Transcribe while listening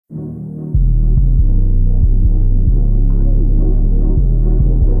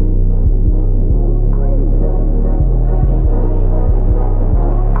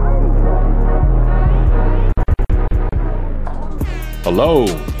Hello,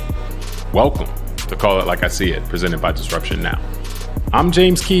 welcome to Call It Like I See It, presented by Disruption Now. I'm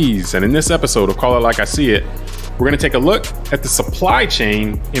James Keys, and in this episode of Call It Like I See It, we're going to take a look at the supply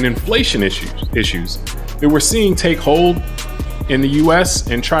chain and inflation issues that we're seeing take hold in the U.S.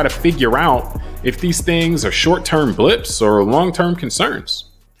 and try to figure out if these things are short-term blips or long-term concerns.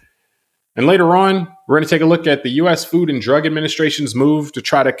 And later on, we're going to take a look at the U.S. Food and Drug Administration's move to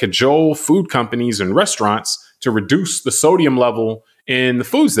try to cajole food companies and restaurants to reduce the sodium level in the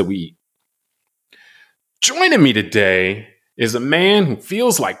foods that we eat. Joining me today is a man who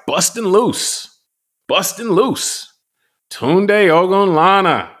feels like busting loose. Tunde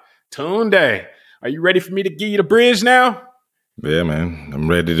Ogunlana. Tunde, are you ready for me to give you the bridge now? Yeah, man. I'm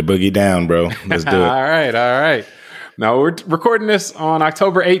ready to boogie down, bro. Let's do it. All right. Now, we're recording this on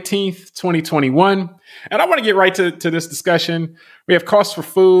October 18th, 2021. And I want to get right to this discussion. We have costs for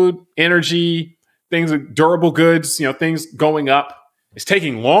food, energy, things like durable goods, things going up. It's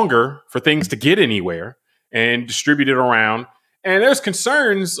taking longer for things to get anywhere and distributed around. And there's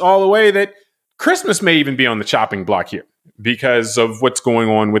concerns all the way that Christmas may even be on the chopping block here because of what's going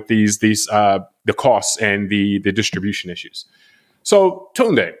on with the costs and the distribution issues. So,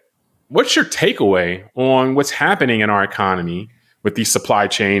 Tunde, what's your takeaway on what's happening in our economy with these supply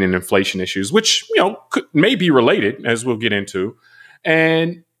chain and inflation issues, which may be related, as we'll get into,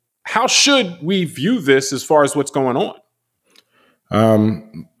 and how should we view this as far as what's going on?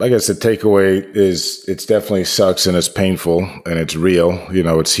 I guess the takeaway is it's definitely sucks and it's painful and it's real.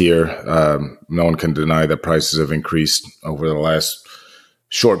 It's here. No one can deny that prices have increased over the last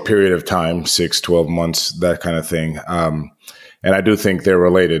short period of time, 6, 12 months, that kind of thing. And I do think they're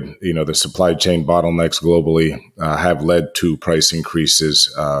related. The supply chain bottlenecks globally have led to price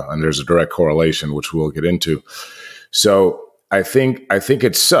increases, and there's a direct correlation, which we'll get into. So I think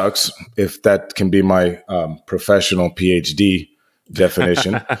it sucks, if that can be my professional PhD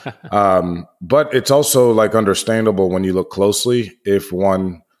definition. But it's also understandable when you look closely if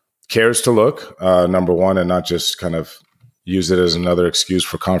one cares to look, number one, and not just kind of use it as another excuse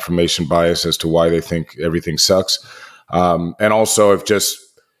for confirmation bias as to why they think everything sucks. And also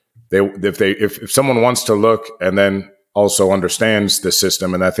if someone wants to look and then also understands the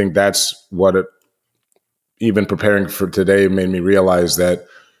system, and I think that's what even preparing for today made me realize, that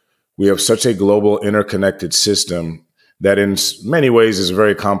we have such a global interconnected system that in many ways is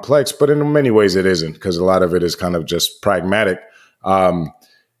very complex, but in many ways it isn't, because a lot of it is kind of just pragmatic.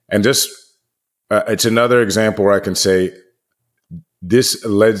 It's another example where I can say this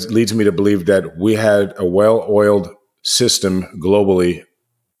leads me to believe that we had a well-oiled system globally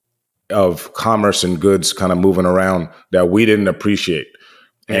of commerce and goods kind of moving around that we didn't appreciate.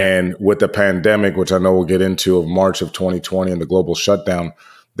 And with the pandemic, which I know we'll get into, of March of 2020 and the global shutdown,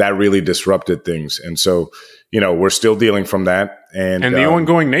 that really disrupted things. And so, we're still dealing from that. And the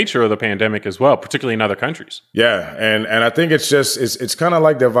ongoing nature of the pandemic as well, particularly in other countries. Yeah. And I think it's kind of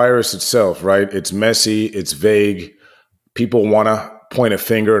like the virus itself, right? It's messy, it's vague. People want to point a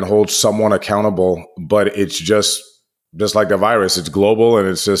finger and hold someone accountable, but it's just like the virus. It's global, and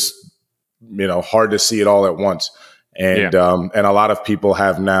it's just, hard to see it all at once. And a lot of people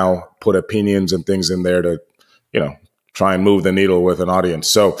have now put opinions and things in there to, try and move the needle with an audience.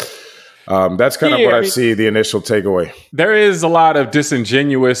 So that's kind of what I see the initial takeaway. There is a lot of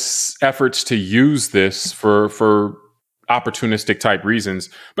disingenuous efforts to use this for opportunistic type reasons.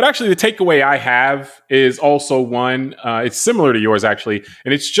 But actually, the takeaway I have is also one, it's similar to yours, actually.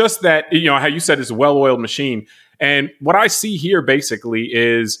 And it's just that, how you said it's a well-oiled machine. And what I see here basically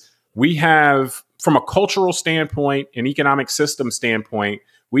is we have, from a cultural standpoint, an economic system standpoint,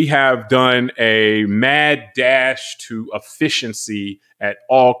 we have done a mad dash to efficiency at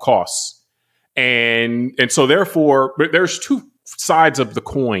all costs. And so therefore, there's two sides of the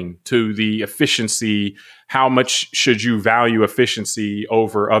coin to the efficiency. How much should you value efficiency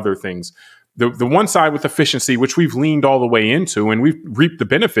over other things? The one side with efficiency, which we've leaned all the way into and we've reaped the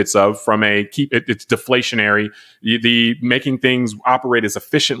benefits of from it's deflationary, the making things operate as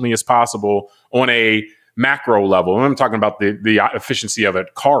efficiently as possible on a macro level. And I'm talking about the efficiency of a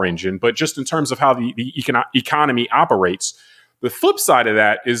car engine, but just in terms of how the economy operates. The flip side of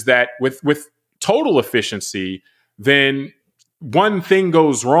that is that with total efficiency, then one thing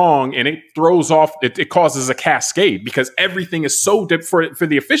goes wrong and it throws off, it causes a cascade, because everything is so, for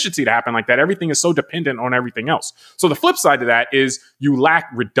the efficiency to happen like that, everything is so dependent on everything else. So the flip side of that is you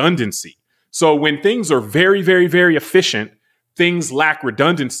lack redundancy. So when things are very, very, very efficient, things lack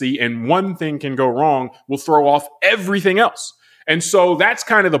redundancy, and one thing can go wrong, will throw off everything else. And so that's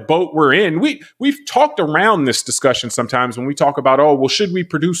kind of the boat we're in. We've talked around this discussion sometimes when we talk about, should we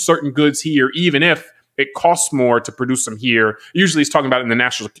produce certain goods here, even if it costs more to produce them here. Usually he's talking about it in the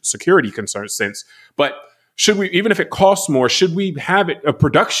national security concern sense. But should we, even if it costs more, should we have a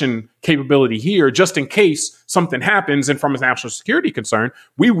production capability here just in case something happens? And from a national security concern,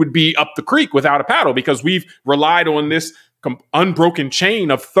 we would be up the creek without a paddle because we've relied on this unbroken chain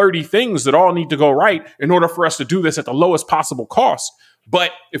of 30 things that all need to go right in order for us to do this at the lowest possible cost.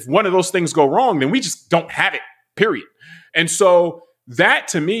 But if one of those things go wrong, then we just don't have it, period. And so that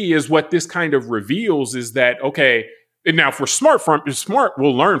to me is what this kind of reveals is that, okay, and now if we're smart,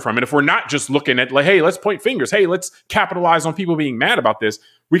 we'll learn from it. If we're not just looking at like, hey, let's point fingers. Hey, let's capitalize on people being mad about this.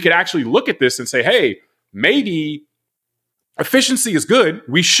 We could actually look at this and say, hey, maybe efficiency is good.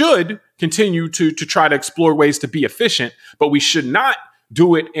 We should continue to try to explore ways to be efficient, but we should not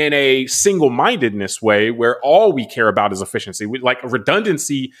do it in a single-mindedness way where all we care about is efficiency. Like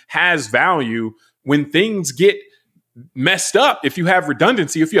redundancy has value when things get messed up. If you have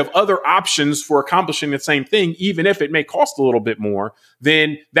redundancy, if you have other options for accomplishing the same thing, even if it may cost a little bit more,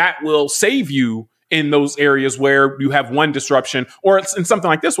 then that will save you in those areas where you have one disruption, or it's in something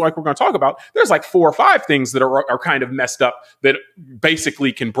like this, like we're going to talk about, there's like 4 or 5 things that are kind of messed up that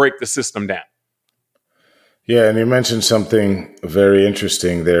basically can break the system down. Yeah, and you mentioned something very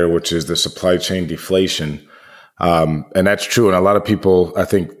interesting there, which is the supply chain deflation. And that's true. And a lot of people, I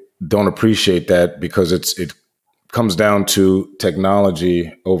think, don't appreciate that because it comes down to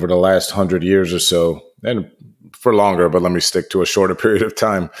technology over the last 100 years or so, and for longer, but let me stick to a shorter period of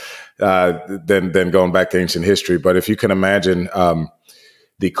time than going back to ancient history. But if you can imagine,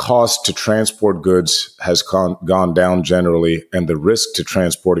 the cost to transport goods has gone down generally, and the risk to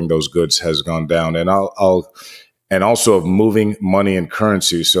transporting those goods has gone down. And and also of moving money and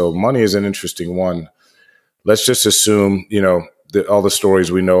currency. So money is an interesting one. Let's just assume, all the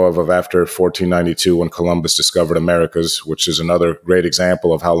stories we know of after 1492 when Columbus discovered Americas, which is another great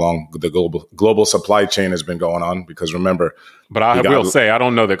example of how long the global supply chain has been going on. Because remember, but I will say I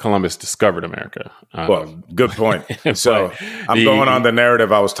don't know that Columbus discovered America. Well, good point. So I'm going on the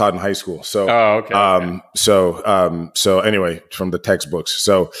narrative I was taught in high school. So, okay. So anyway, from the textbooks.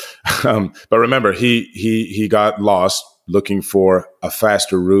 So, but remember, he got lost looking for a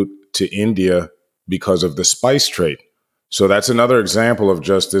faster route to India because of the spice trade. So that's another example of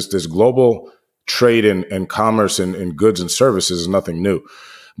just this global trade and commerce in goods and services is nothing new.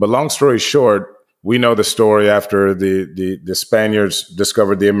 But long story short, we know the story after the Spaniards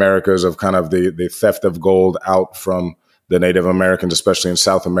discovered the Americas of kind of the theft of gold out from the Native Americans, especially in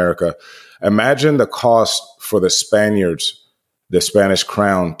South America. Imagine the cost for the Spaniards, the Spanish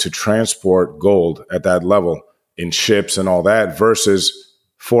crown, to transport gold at that level in ships and all that versus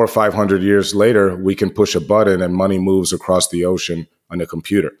 400 or 500 years later, we can push a button and money moves across the ocean on a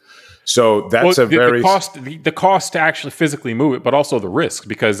computer. So that's the cost to actually physically move it, but also the risk,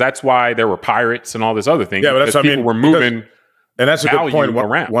 because that's why there were pirates and all this other thing. Yeah, but that's what I mean. People were moving, and that's a good point.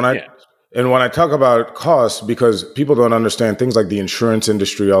 When I talk about costs, because people don't understand things like the insurance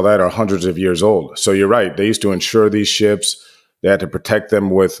industry, all that are hundreds of years old. So you're right; they used to insure these ships. They had to protect them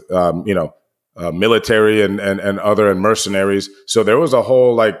with, military and other and mercenaries. So there was a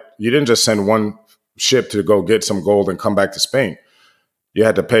whole, you didn't just send one ship to go get some gold and come back to Spain. You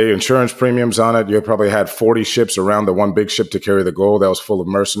had to pay insurance premiums on it. You probably had 40 ships around the one big ship to carry the gold that was full of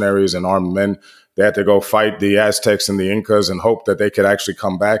mercenaries and armed men. They had to go fight the Aztecs and the Incas and hope that they could actually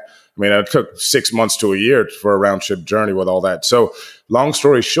come back. I mean, it took 6 months to a year for a round trip journey with all that. So long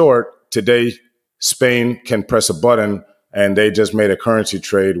story short, today, Spain can press a button and they just made a currency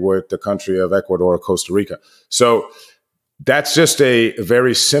trade with the country of Ecuador or Costa Rica. So that's just a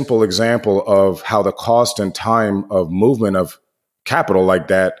very simple example of how the cost and time of movement of capital like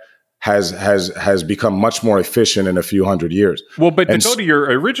that has become much more efficient in a few hundred years. Well, but to go to your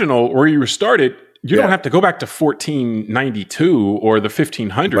original, where you started, you don't have to go back to 1492 or the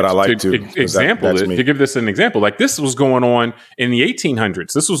 1500s. But I like to give this an example. Like this was going on in the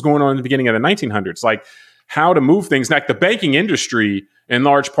 1800s. This was going on in the beginning of the 1900s. Like how to move things. Like the banking industry, in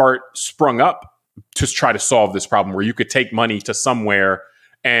large part, sprung up to try to solve this problem, where you could take money to somewhere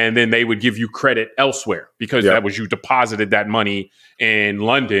and then they would give you credit elsewhere because that was, you deposited that money in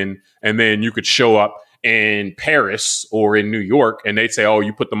London and then you could show up in Paris or in New York and they'd say, oh,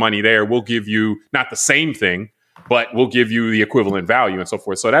 you put the money there, we'll give you not the same thing, but we'll give you the equivalent value and so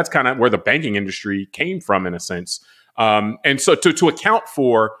forth. So that's kind of where the banking industry came from in a sense. And so to account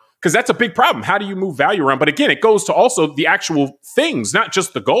for, because that's a big problem. How do you move value around? But again, it goes to also the actual things, not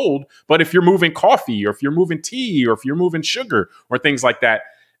just the gold, but if you're moving coffee or if you're moving tea or if you're moving sugar or things like that,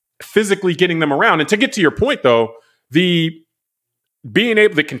 physically getting them around. And to get to your point, though, the being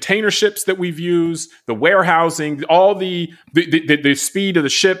able, the container ships that we've used, the warehousing, all the speed of the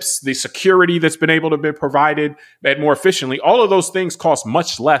ships, the security that's been able to be provided more efficiently, all of those things cost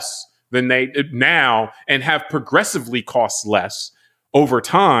much less than they now, and have progressively cost less over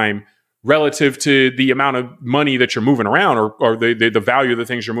time relative to the amount of money that you're moving around, or the value of the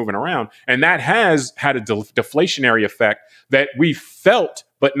things you're moving around. And that has had a deflationary effect that we felt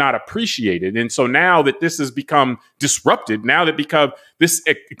but not appreciated. And so now that this has become disrupted, now that because this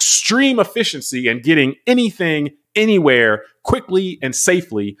extreme efficiency and getting anything anywhere quickly and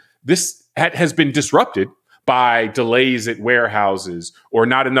safely, this has been disrupted by delays at warehouses or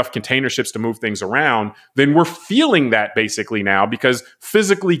not enough container ships to move things around, then we're feeling that basically now, because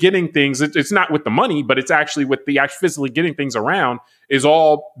physically getting things, it's not with the money, but it's actually with the physically getting things around is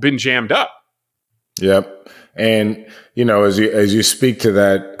all been jammed up. Yep. And, you know, as you speak to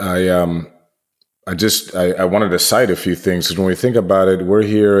that, I wanted to cite a few things, because when we think about it, we're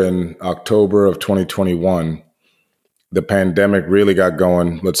here in October of 2021. The pandemic really got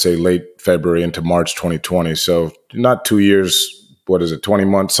going, let's say late February into March 2020. So not 2 years, 20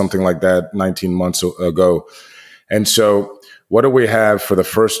 months, something like that, 19 months ago. And so what do we have for the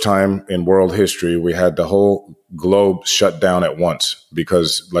first time in world history? We had the whole globe shut down at once,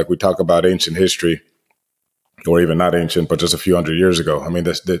 because like we talk about ancient history, or even not ancient, but just a few hundred years ago. I mean,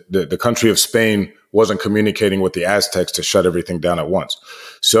 the country of Spain wasn't communicating with the Aztecs to shut everything down at once.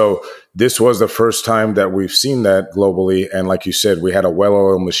 So this was the first time that we've seen that globally. And like you said, we had a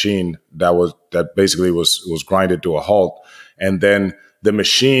well-oiled machine that basically was grinded to a halt. And then the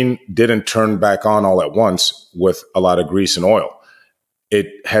machine didn't turn back on all at once with a lot of grease and oil. It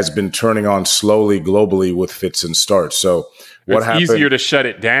has been turning on slowly globally with fits and starts. So what happened? It's easier to shut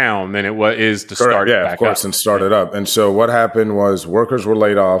it down than it is to start it back up. Yeah, of course, and start it up. And so what happened was workers were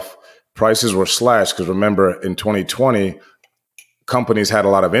laid off, prices were slashed, because remember, in 2020, companies had a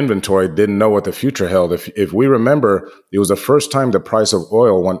lot of inventory, didn't know what the future held. If we remember, it was the first time the price of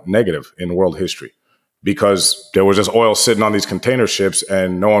oil went negative in world history, because there was just oil sitting on these container ships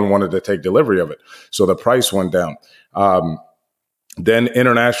and no one wanted to take delivery of it. So the price went down. Then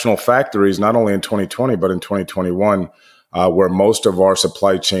international factories, not only in 2020, but in 2021, where most of our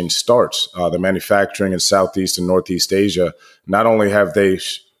supply chain starts, the manufacturing in Southeast and Northeast Asia, not only have they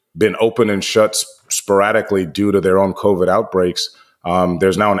been open and shut sporadically due to their own COVID outbreaks,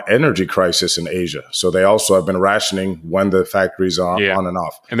 there's now an energy crisis in Asia. So they also have been rationing when the factories are on and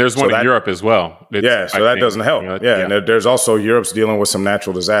off. And there's one in Europe as well. So that doesn't help. And there's also Europe's dealing with some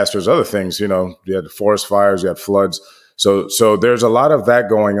natural disasters, other things, you know, you had forest fires, you had floods. So there's a lot of that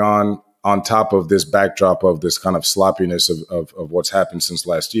going on top of this backdrop of this kind of sloppiness of what's happened since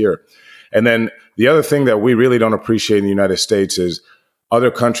last year. And then the other thing that we really don't appreciate in the United States is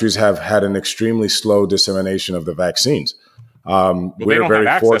other countries have had an extremely slow dissemination of the vaccines. We're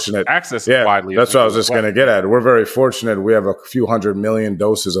very fortunate. Access widely. That's what I was just going to get at. We're very fortunate. We have a few 100 million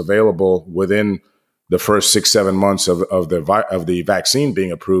doses available within the first 6-7 months of the vaccine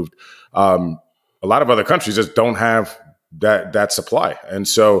being approved. A lot of other countries just don't have that supply, and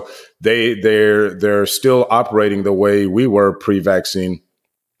so they're still operating the way we were pre-vaccine.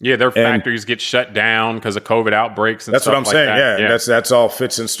 Yeah, their factories get shut down because of COVID outbreaks. And that's what I'm saying. Yeah, that's all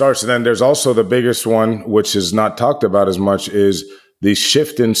fits and starts. And then there's also the biggest one, which is not talked about as much, is the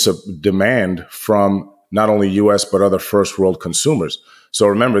shift in demand from not only U.S. but other first world consumers. So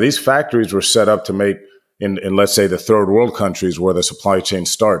remember, these factories were set up to make in let's say the third world countries where the supply chain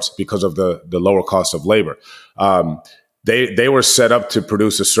starts because of the lower cost of labor. They were set up to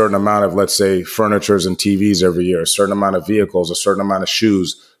produce a certain amount of, let's say, furnitures and TVs every year, a certain amount of vehicles, a certain amount of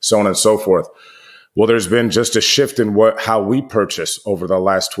shoes, so on and so forth. Well, there's been just a shift in how we purchase over the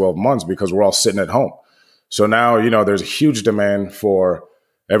last 12 months because we're all sitting at home. So now, you know, there's a huge demand for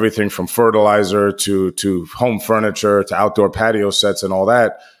everything from fertilizer to home furniture to outdoor patio sets and all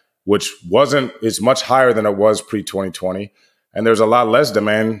that, which is much higher than it was pre-2020. And there's a lot less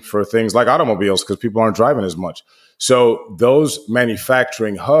demand for things like automobiles because people aren't driving as much. So those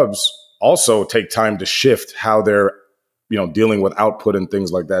manufacturing hubs also take time to shift how they're, you know, dealing with output and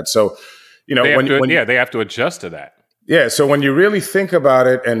things like that. So, you know, they have to adjust to that. Yeah. So when you really think about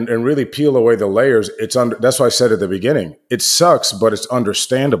it and really peel away the layers, that's why I said at the beginning, it sucks, but it's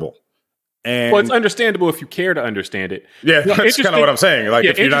understandable. And it's understandable if you care to understand it. Yeah, that's kind of what I'm saying. Like,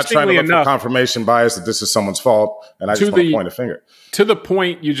 if you're not trying to look for confirmation bias that this is someone's fault, and I just want to point a finger. To the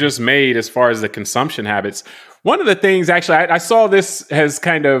point you just made as far as the consumption habits, one of the things, actually, I saw this has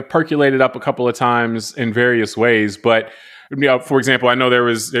kind of percolated up a couple of times in various ways, but for example, I know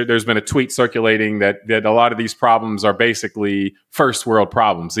there's been a tweet circulating that a lot of these problems are basically first world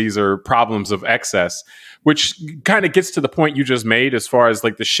problems. These are problems of excess, which kind of gets to the point you just made as far as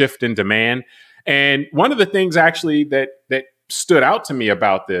like the shift in demand. And one of the things actually that stood out to me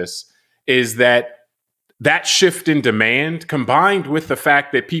about this is that shift in demand combined with the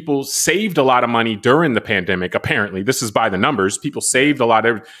fact that people saved a lot of money during the pandemic. Apparently, this is by the numbers. People saved a lot.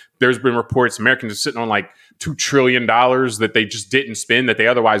 There's been reports Americans are sitting on like $2 trillion that they just didn't spend that they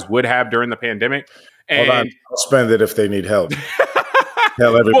otherwise would have during the pandemic. And hold on, I'll spend it if they need help.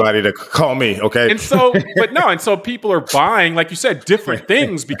 Tell everybody to call me, okay? And so people are buying, like you said, different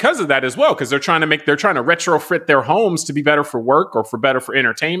things because of that as well, because they're trying to retrofit their homes to be better for work or better for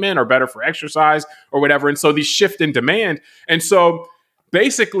entertainment or better for exercise or whatever. And so these shift in demand. And so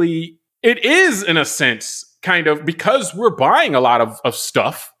basically it is, in a sense, kind of because we're buying a lot of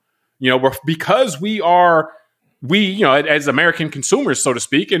stuff, because we as American consumers, so to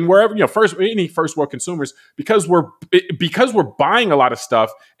speak, and wherever, any first world consumers, because we're buying a lot of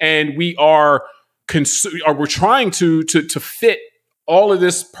stuff and we're trying to fit all of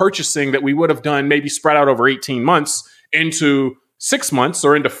this purchasing that we would have done maybe spread out over 18 months into 6 months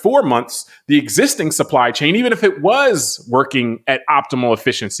or into 4 months. The existing supply chain, even if it was working at optimal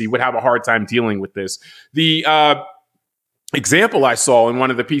efficiency, would have a hard time dealing with this. The example I saw in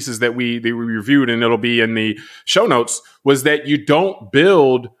one of the pieces that we reviewed, and it'll be in the show notes, was that you don't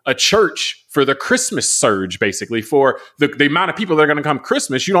build a church for the Christmas surge, basically for the amount of people that are going to come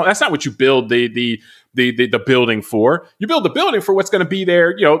Christmas. That's not what you build the building for. You build the building for what's going to be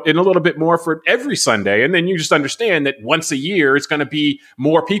there, in a little bit more for every Sunday. And then you just understand that once a year, it's going to be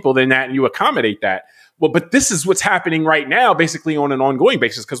more people than that, and you accommodate that. Well, but this is what's happening right now, basically on an ongoing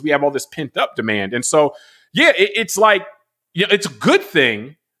basis, because we have all this pent up demand. And so, it's like, it's a good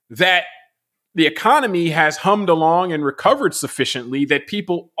thing that the economy has hummed along and recovered sufficiently that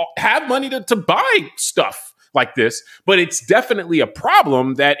people have money to buy stuff like this. But it's definitely a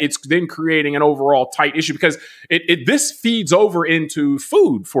problem that it's then creating an overall tight issue, because this feeds over into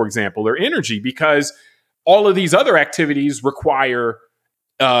food, for example, or energy, because all of these other activities require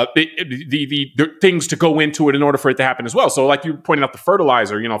the things to go into it in order for it to happen as well. So like you pointed out, the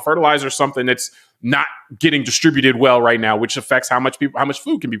fertilizer, fertilizer is something that's not getting distributed well right now, which affects how much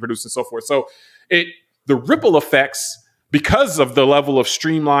food can be produced and so forth. So the ripple effects, because of the level of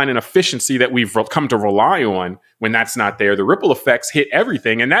streamline and efficiency that we've come to rely on, when that's not there, the ripple effects hit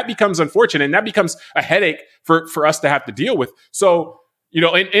everything. And that becomes unfortunate, and that becomes a headache for us to have to deal with. So,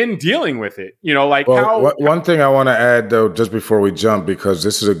 in dealing with it, one thing I want to add, though, just before we jump, because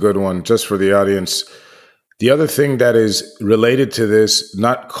this is a good one just for the audience. The other thing that is related to this,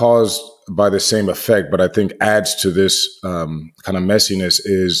 not caused by the same effect, but I think adds to this kind of messiness,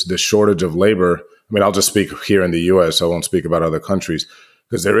 is the shortage of labor. I mean, I'll just speak here in the U.S. I won't speak about other countries,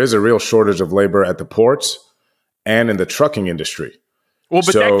 because there is a real shortage of labor at the ports and in the trucking industry. Well,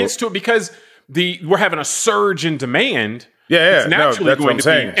 but that gets to it because we're having a surge in demand. Yeah, it's naturally that's going what I'm to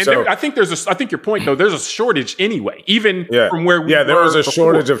saying. be. And I think I think your point, though, there's a shortage anyway, even from where we were there was a before.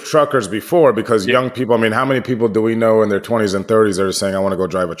 shortage of truckers before, because young people, I mean, how many people do we know in their 20s and 30s that are saying, I want to go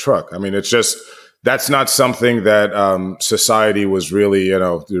drive a truck? I mean, it's just, that's not something that society was really,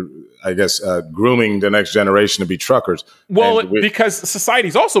 grooming the next generation to be truckers. Well, because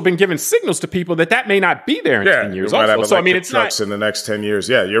society's also been giving signals to people that may not be there in 10 years. Also. So, I mean, it's trucks not in the next 10 years.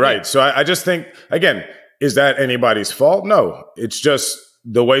 Yeah, you're right. So I just think, again, is that anybody's fault? No, it's just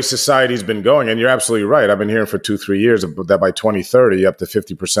the way society's been going. And you're absolutely right. I've been hearing for 2-3 years that by 2030, up to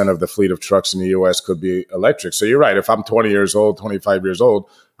 50% of the fleet of trucks in the U.S. could be electric. So you're right. If I'm 20 years old, 25 years old,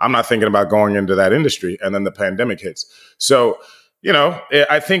 I'm not thinking about going into that industry. And then the pandemic hits. So,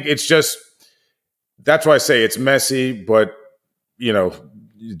 I think it's just, that's why I say it's messy. But,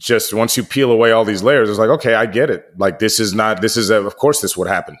 just once you peel away all these layers, it's like, okay, I get it. Like, of course this would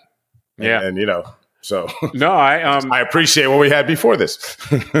happen. Yeah. And so no, I appreciate what we had before this.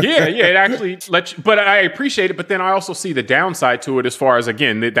 yeah, it actually but I appreciate it. But then I also see the downside to it, as far as,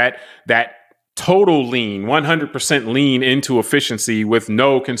 again, that total lean, 100% lean into efficiency with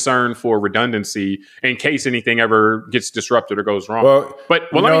no concern for redundancy in case anything ever gets disrupted or goes wrong.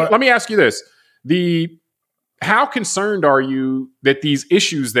 Let me ask you this: how concerned are you that these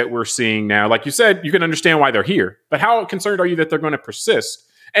issues that we're seeing now, like you said, you can understand why they're here, but how concerned are you that they're going to persist?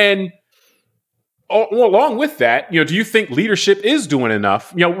 And along with that, do you think leadership is doing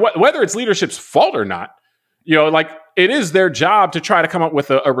enough? Whether it's leadership's fault or not, it is their job to try to come up with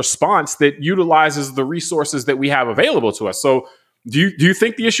a response that utilizes the resources that we have available to us. So do you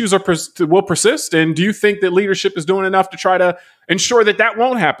think the issues will persist? And do you think that leadership is doing enough to try to ensure that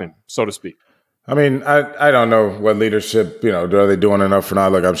won't happen, so to speak? I mean, I don't know what leadership, are they doing enough or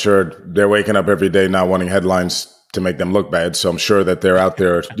not? Look, I'm sure they're waking up every day not wanting headlines to make them look bad. So I'm sure that they're out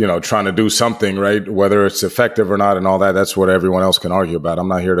there, trying to do something, right? Whether it's effective or not and all that, that's what everyone else can argue about. I'm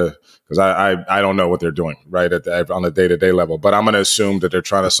not here to, because I don't know what they're doing, right, on the day-to-day level. But I'm going to assume that they're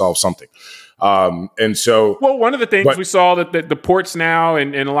trying to solve something. And so... Well, one of the things we saw that the ports now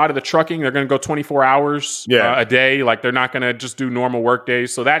and a lot of the trucking, they're going to go 24 hours a day. Like they're not going to just do normal work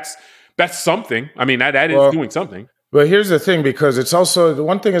days. So that's something. I mean, that is doing something. But here's the thing, because it's also, the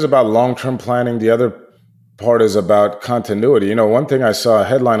one thing is about long-term planning. The other part is about continuity. One thing I saw, a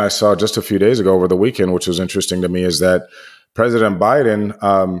headline I saw just a few days ago over the weekend, which was interesting to me, is that President Biden,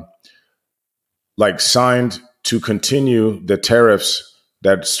 signed to continue the tariffs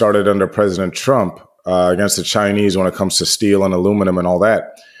that started under President Trump against the Chinese when it comes to steel and aluminum and all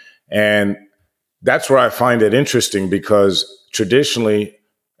that. And that's where I find it interesting, because traditionally,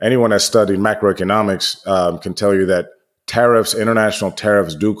 anyone that's studied macroeconomics can tell you that international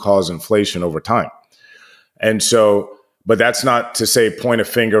tariffs do cause inflation over time. And so, but that's not to say point a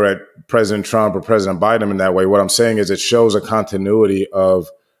finger at President Trump or President Biden in that way. What I'm saying is it shows a continuity of,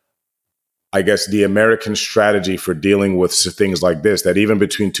 I guess, the American strategy for dealing with things like this, that even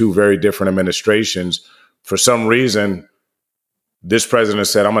between two very different administrations, for some reason, this president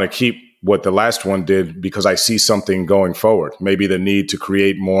said, I'm going to keep what the last one did because I see something going forward. Maybe the need to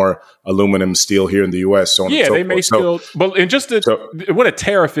create more aluminum, steel here in the U.S. So on and so they may still. But and what a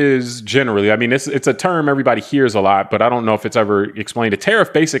tariff is generally, I mean, it's a term everybody hears a lot, but I don't know if it's ever explained. A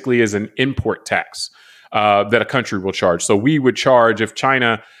tariff basically is an import tax that a country will charge. So we would charge, if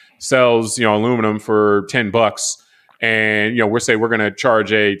China sells aluminum for $10, and we're going to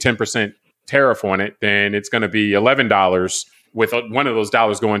charge a 10% tariff on it, then it's going to be $11. With one of those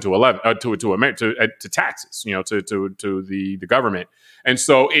dollars going to to taxes, to the government, and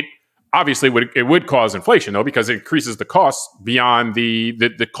so it obviously would cause inflation though, because it increases the cost beyond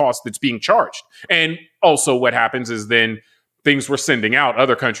the cost that's being charged. And also, what happens is then things we're sending out,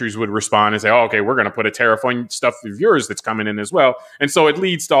 other countries would respond and say, "Oh, okay, we're going to put a tariff on stuff of yours that's coming in as well," and so it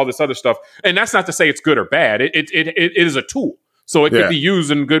leads to all this other stuff. And that's not to say it's good or bad. It is a tool, so it could be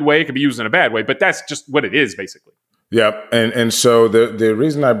used in a good way, it could be used in a bad way, but that's just what it is, basically. Yep. And so the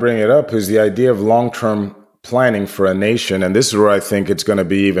reason I bring it up is the idea of long-term planning for a nation. And this is where I think it's going to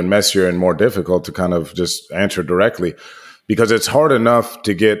be even messier and more difficult to kind of just answer directly, because it's hard enough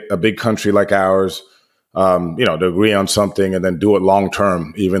to get a big country like ours, to agree on something and then do it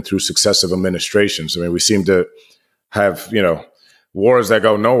long-term, even through successive administrations. I mean, we seem to have, wars that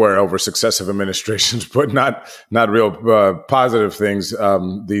go nowhere over successive administrations, but not real positive things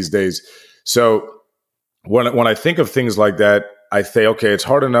these days. So when I think of things like that, I say, okay, it's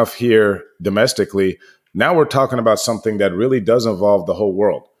hard enough here domestically. Now we're talking about something that really does involve the whole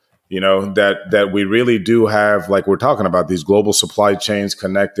world, that we really do have, like we're talking about, these global supply chains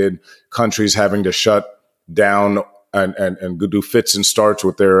connected, countries having to shut down and do fits and starts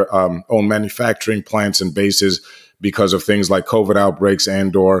with their own manufacturing plants and bases because of things like COVID outbreaks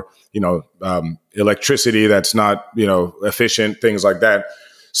and/or, electricity that's not, efficient, things like that.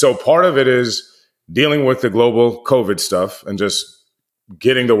 So part of it is dealing with the global COVID stuff and just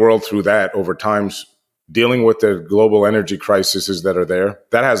getting the world through that over time, dealing with the global energy crises that are there.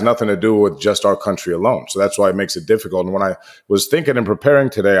 That has nothing to do with just our country alone. So that's why it makes it difficult. And when I was thinking and preparing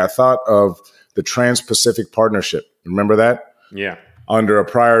today, I thought of the Trans-Pacific Partnership. Remember that? Yeah. Under a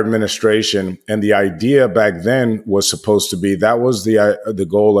prior administration. And the idea back then was supposed to be, that was the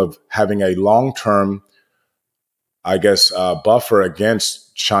goal of having a long-term, buffer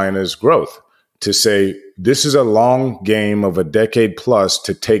against China's growth. To say this is a long game of a decade plus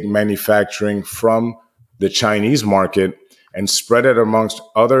to take manufacturing from the Chinese market and spread it amongst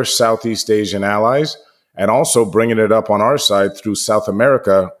other Southeast Asian allies, and also bringing it up on our side through South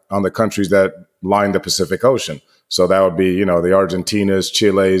America on the countries that line the Pacific Ocean. So that would be, the Argentinas,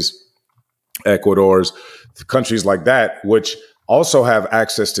 Chiles, Ecuadors, countries like that, which also have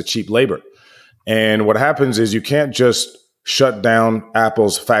access to cheap labor. And what happens is you can't just shut down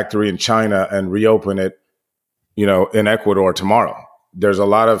Apple's factory in China and reopen it, in Ecuador tomorrow. There's a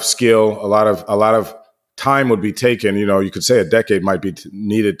lot of skill, a lot of time would be taken. You could say a decade might be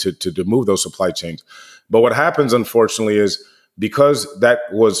needed to move those supply chains. But what happens, unfortunately, is because that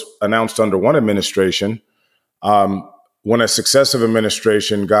was announced under one administration, when a successive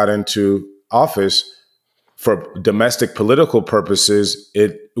administration got into office, for domestic political purposes,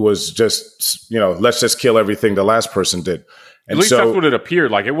 it was just, let's just kill everything the last person did. And at least that's what it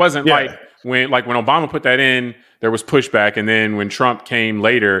appeared like. It wasn't like when Obama put that in, there was pushback. And then when Trump came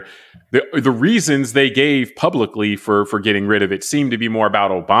later, the reasons they gave publicly for getting rid of it seemed to be more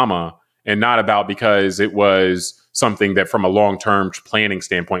about Obama and not about because it was something that from a long-term planning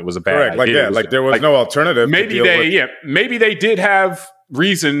standpoint was a bad idea. There was no alternative. Maybe they did have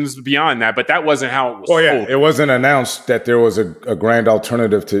reasons beyond that, but that wasn't how it was told. It wasn't announced that there was a grand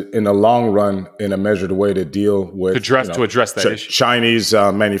alternative to, in the long run, in a measured way to deal with to address that issue. Chinese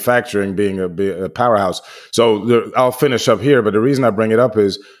manufacturing being a powerhouse. So I'll finish up here, but the reason I bring it up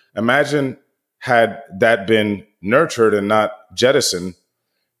is imagine had that been nurtured and not jettisoned,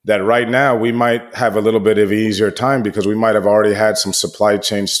 that right now we might have a little bit of an easier time because we might have already had some supply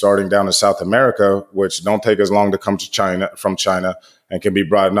chains starting down in South America, which don't take as long to come to from China and can be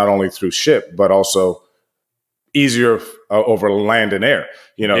brought not only through ship, but also easier over land and air,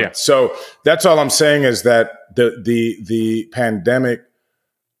 Yeah. So that's all I'm saying is that the pandemic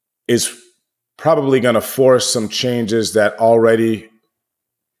is probably going to force some changes that already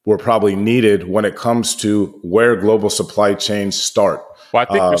were probably needed when it comes to where global supply chains start. Well, I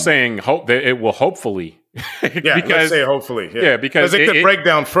think you're saying hope that it will hopefully. Let's say hopefully. Yeah, because it could break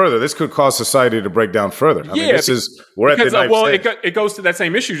down further. This could cause society to break down further. I mean, we're at the knife stage. It goes to that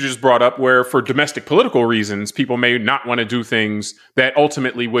same issue you just brought up, where for domestic political reasons, people may not want to do things that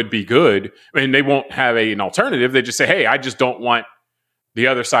ultimately would be good, and they won't have an alternative. They just say, "Hey, I just don't want the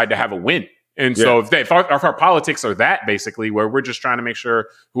other side to have a win." And so if our politics are that basically, where we're just trying to make sure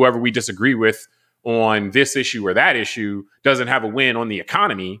whoever we disagree with on this issue or that issue doesn't have a win on the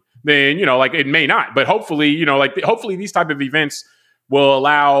economy, then, it may not. But hopefully, hopefully these type of events will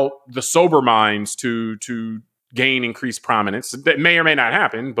allow the sober minds to gain increased prominence. That may or may not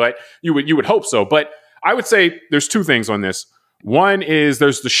happen, but you would hope so. But I would say there's two things on this. One is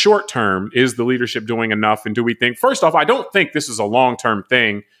there's the short term. Is the leadership doing enough? And do we think, first off, I don't think this is a long-term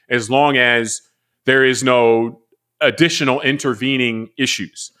thing as long as there is no additional intervening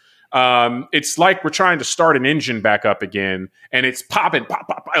issues. It's like we're trying to start an engine back up again and it's popping,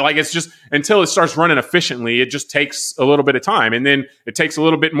 pop. Like it's just until it starts running efficiently, it just takes a little bit of time. And then it takes a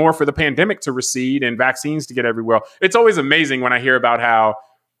little bit more for the pandemic to recede and vaccines to get everywhere. It's always amazing when I hear about how,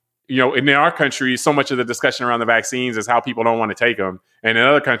 in our country, so much of the discussion around the vaccines is how people don't want to take them. And in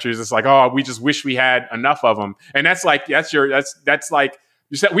other countries, it's like, oh, we just wish we had enough of them. And that's like,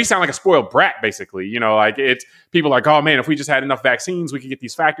 we sound like a spoiled brat, basically. It's people like, oh man, if we just had enough vaccines, we could get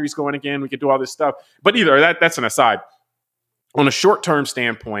these factories going again. We could do all this stuff. But that's an aside. On a short-term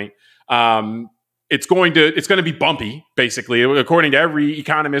standpoint, it's going to be bumpy, basically, according to every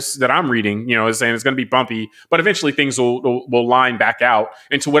economist that I'm reading. Is saying it's going to be bumpy, but eventually things will line back out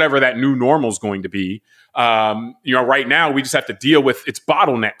into whatever that new normal is going to be. Right now we just have to deal with its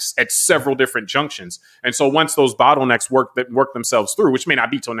bottlenecks at several different junctions. And so once those bottlenecks work themselves through, which may not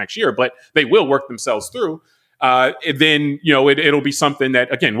be till next year, but they will work themselves through, then, it'll be something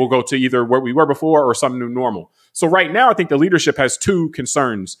that, again, we'll go to either where we were before or some new normal. So right now, I think the leadership has two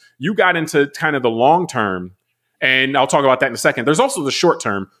concerns. You got into kind of the long term, and I'll talk about that in a second. There's also the short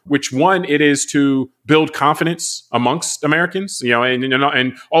term, which one it is to build confidence amongst Americans,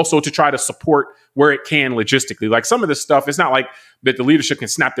 and also to try to support where it can logistically. Like some of this stuff, it's not like that the leadership can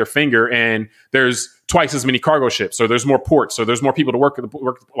snap their finger and there's twice as many cargo ships, or there's more ports, or there's more people to work.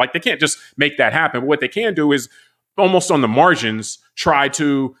 Like they can't just make that happen. But what they can do is almost on the margins, try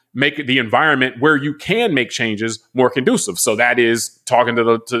to make the environment where you can make changes more conducive. So that is talking to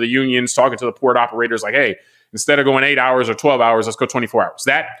the unions, talking to the port operators, like, hey, instead of going 8 hours or 12 hours, let's go 24 hours.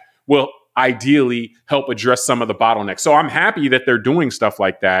 That will ideally help address some of the bottlenecks. So I'm happy that they're doing stuff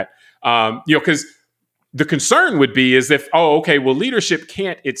like that. Because the concern would be is if, leadership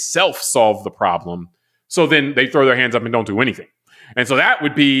can't itself solve the problem. So then they throw their hands up and don't do anything. And so that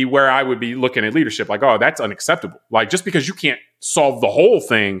would be where I would be looking at leadership like, oh, that's unacceptable. Like just because you can't solve the whole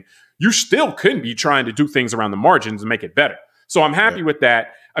thing, you still could be trying to do things around the margins and make it better. So I'm happy with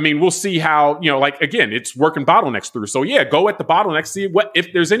that. I mean, we'll see how, again, it's working bottlenecks through. So yeah, go at the bottlenecks, see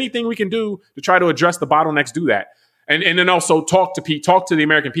if there's anything we can do to try to address the bottlenecks, do that. And then also talk to the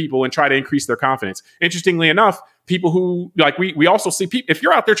American people and try to increase their confidence. Interestingly enough, people who we also see people, if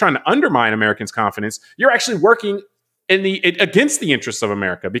you're out there trying to undermine Americans' confidence, you're actually working against the interests of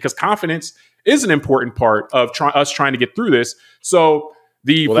America, because confidence is an important part of us trying to get through this. So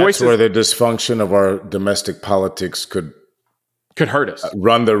that's where the dysfunction of our domestic politics could hurt us,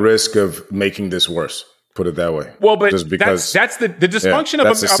 run the risk of making this worse. Put it that way. Well, but that's the dysfunction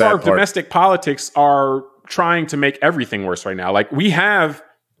of our domestic politics are trying to make everything worse right now. Like we have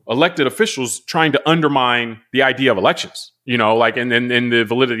elected officials trying to undermine the idea of elections, and the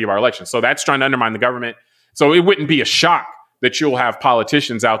validity of our elections. So that's trying to undermine the government. So it wouldn't be a shock that you'll have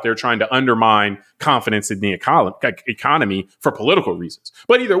politicians out there trying to undermine confidence in the economy for political reasons.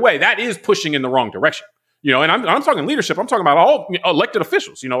 But either way, that is pushing in the wrong direction. and I'm talking leadership. I'm talking about all elected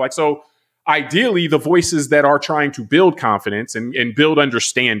officials, like, so ideally the voices that are trying to build confidence and build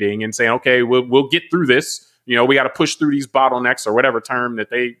understanding and saying, okay, we'll get through this. We got to push through these bottlenecks or whatever term that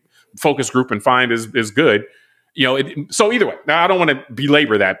they focus group and find is good. So either way, now I don't want to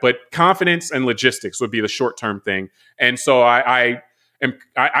belabor that, but confidence and logistics would be the short-term thing. And so I'm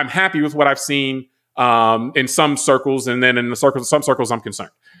happy with what I've seen in some circles, and then in some circles, I'm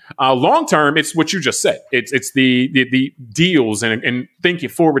concerned. Long-term, it's what you just said. It's the deals and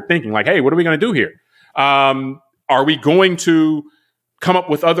forward thinking. Like, hey, what are we going to do here? Are we going to come up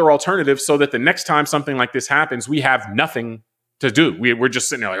with other alternatives so that the next time something like this happens, we have nothing to do? We're just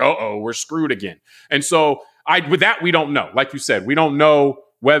sitting there like, we're screwed again. And so with that, we don't know. Like you said, we don't know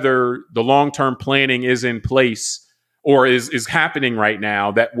whether the long-term planning is in place or is happening right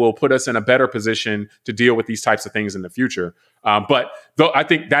now that will put us in a better position to deal with these types of things in the future. But though I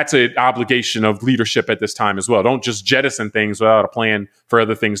think that's an obligation of leadership at this time as well. Don't just jettison things without a plan for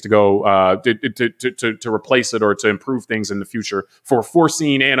other things to go to replace it or to improve things in the future for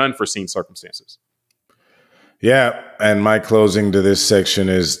foreseen and unforeseen circumstances. Yeah. And my closing to this section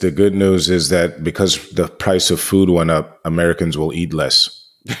is the good news is that because the price of food went up, Americans will eat less.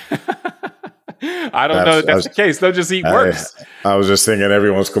 I don't know if that's the case. They'll just eat worse. I was just thinking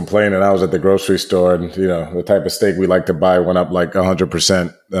everyone's complaining. I was at the grocery store and, the type of steak we like to buy went up like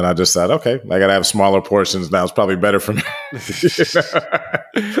 100%. And I just thought, okay, I got to have smaller portions now. It's probably better for me.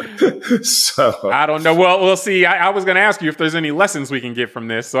 So I don't know. Well, we'll see. I was going to ask you if there's any lessons we can get from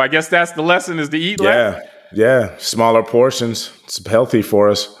this. So I guess that's the lesson, is to eat less. Yeah. Smaller portions. It's healthy for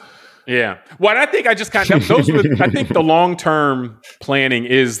us. Yeah. Well, I think I think the long-term planning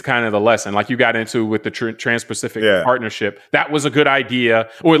is kind of the lesson, like you got into with the Trans-Pacific Partnership. That was a good idea,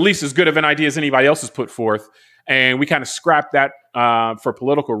 or at least as good of an idea as anybody else has put forth. And we kind of scrapped that for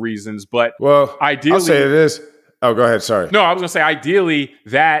political reasons. But ideally, I'll say it is. Oh, go ahead. Sorry. No, I was going to say, ideally,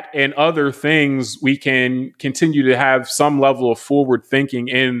 that and other things, we can continue to have some level of forward thinking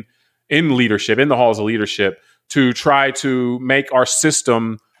in leadership, in the halls of leadership, to try to make our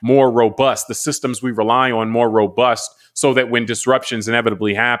system more robust, the systems we rely on more robust, so that when disruptions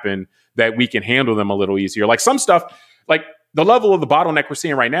inevitably happen, that we can handle them a little easier. Like some stuff, like the level of the bottleneck we're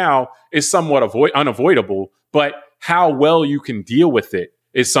seeing right now is somewhat unavoidable, but how well you can deal with it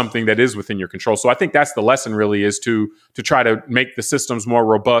is something that is within your control. So I think that's the lesson, really, is to try to make the systems more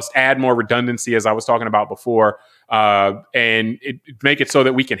robust, add more redundancy, as I was talking about before, and make it so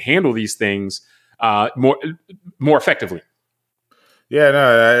that we can handle these things more effectively. Yeah,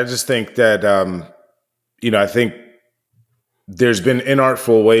 no, I just think that, I think there's been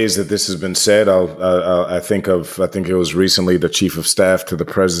inartful ways that this has been said. I think it was recently the chief of staff to the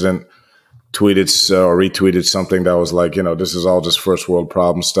president tweeted or retweeted something that was like, this is all just first world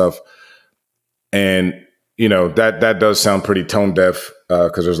problem stuff. And, that does sound pretty tone deaf,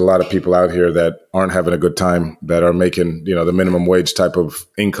 because there's a lot of people out here that aren't having a good time, that are making, the minimum wage type of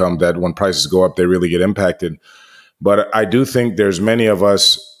income, that when prices go up, they really get impacted. But I do think there's many of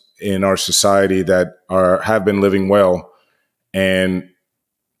us in our society that have been living well. And,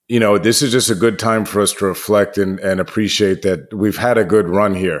 this is just a good time for us to reflect and appreciate that we've had a good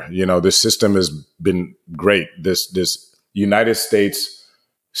run here. This system has been great. This United States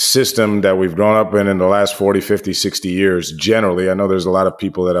system that we've grown up in the last 40, 50, 60 years, generally, I know there's a lot of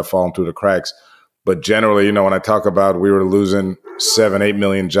people that have fallen through the cracks, but generally, when I talk about we were losing 7-8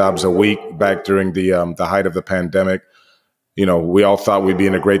 million jobs a week back during the height of the pandemic, we all thought we'd be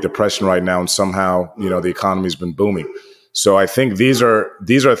in a Great Depression right now, and somehow, the economy's been booming. So I think these are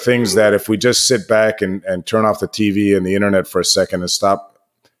things that if we just sit back and turn off the TV and the internet for a second and stop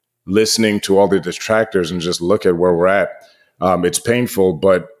listening to all the distractors and just look at where we're at, it's painful,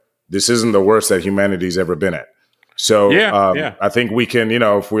 but this isn't the worst that humanity's ever been at. So I think we can,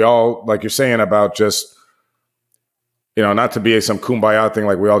 if we all, like you're saying about just, not to be some kumbaya thing,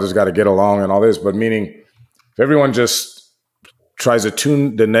 like we all just got to get along and all this, but meaning if everyone just tries to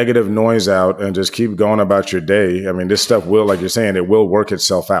tune the negative noise out and just keep going about your day, I mean, this stuff will, like you're saying, it will work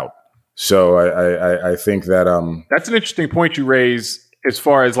itself out. So I think that that's an interesting point you raise, as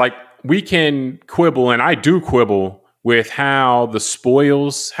far as like we can quibble, and I do quibble with how the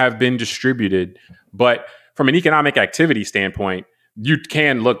spoils have been distributed, but from an economic activity standpoint, you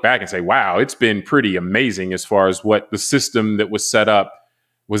can look back and say, wow, it's been pretty amazing as far as what the system that was set up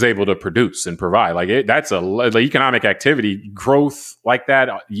was able to produce and provide. Like that's the economic activity growth like that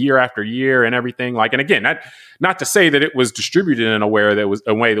year after year and everything. Like, and again, that not to say that it was distributed in a way that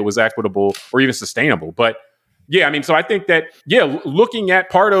was equitable or even sustainable, but yeah, I mean, so I think that, looking at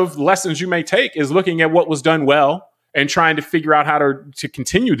part of lessons you may take is looking at what was done well and trying to figure out how to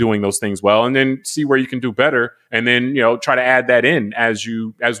continue doing those things well, and then see where you can do better, and then try to add that in as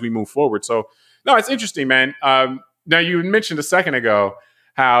we move forward. So no, it's interesting, man. Now you mentioned a second ago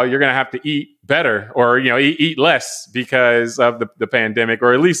how you're going to have to eat better, or eat less because of the pandemic,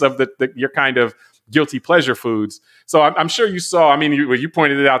 or at least of your kind of guilty pleasure foods. So I'm sure you saw. I mean, you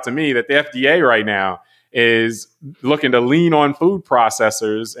pointed it out to me that the FDA right now is looking to lean on food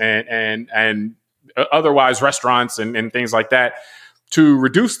processors and otherwise restaurants and things like that to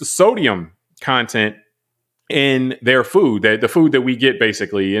reduce the sodium content in their food, the food that we get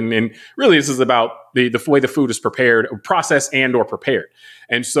basically. And really this is about the way the food is prepared, processed and or prepared.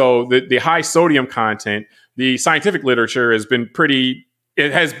 And so the high sodium content, the scientific literature has been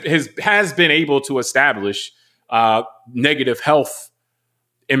has been able to establish negative health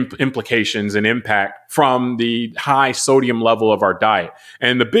implications and impact from the high sodium level of our diet.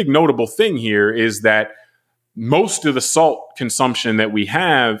 And the big notable thing here is that most of the salt consumption that we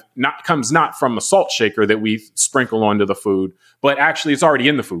have comes not from a salt shaker that we sprinkle onto the food, but actually it's already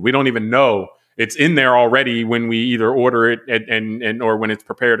in the food. We don't even know it's in there already when we either order it and or when it's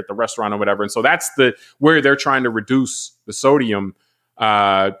prepared at the restaurant or whatever. And so that's where they're trying to reduce the sodium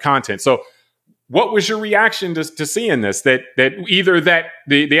content. So what was your reaction to seeing this? That either the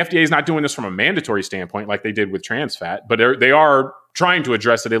FDA is not doing this from a mandatory standpoint like they did with trans fat, but they are trying to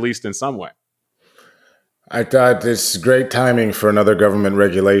address it at least in some way. I thought it's great timing for another government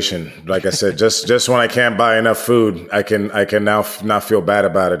regulation. Like I said, just when I can't buy enough food, I can now not feel bad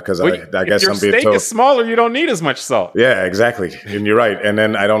about it, because I guess I'm being told. If your steak is smaller, you don't need as much salt. Yeah, exactly. And you're right. And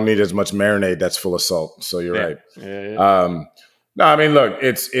then I don't need as much marinade that's full of salt. So you're right. Yeah. No, I mean, look,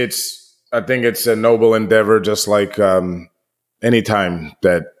 I think it's a noble endeavor, just like any time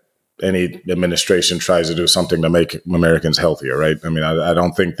that any administration tries to do something to make Americans healthier, right? I mean, I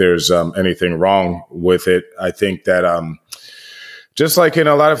don't think there's anything wrong with it. I think that just like in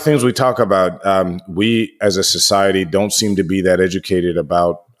a lot of things we talk about, we as a society don't seem to be that educated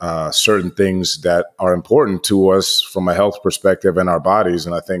about certain things that are important to us from a health perspective in our bodies.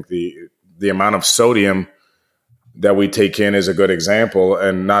 And I think the amount of sodium that we take in is a good example,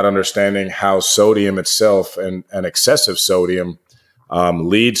 and not understanding how sodium itself and excessive sodium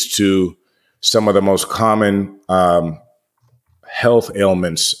leads to some of the most common health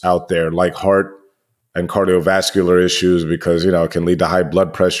ailments out there, like heart and cardiovascular issues, because, it can lead to high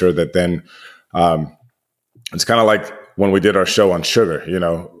blood pressure that then it's kind of like when we did our show on sugar,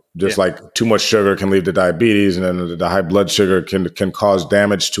 like too much sugar can lead to diabetes, and then the high blood sugar can cause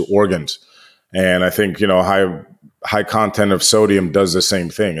damage to organs. And I think, high content of sodium does the same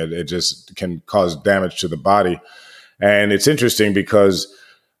thing. It just can cause damage to the body. And it's interesting because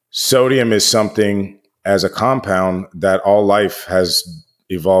sodium is something as a compound that all life has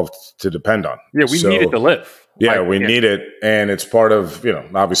evolved to depend on. Yeah, we need it to live. Yeah, we need it. And it's part of,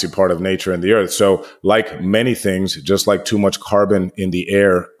 obviously part of nature and the earth. So like many things, just like too much carbon in the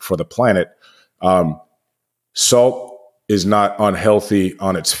air for the planet, salt is not unhealthy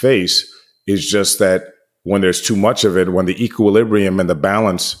on its face. It's just that when there's too much of it, when the equilibrium and the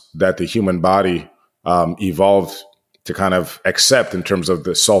balance that the human body evolved to kind of accept in terms of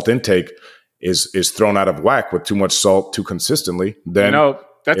the salt intake is thrown out of whack with too much salt too consistently, then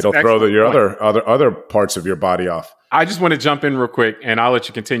it'll throw your other parts of your body off. I just want to jump in real quick, and I'll let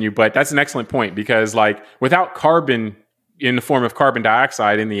you continue, but that's an excellent point, because like without carbon in the form of carbon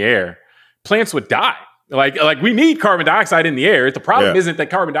dioxide in the air, plants would die. Like we need carbon dioxide in the air. The problem isn't that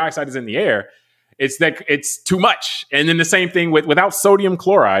carbon dioxide is in the air. It's that it's too much. And then the same thing without sodium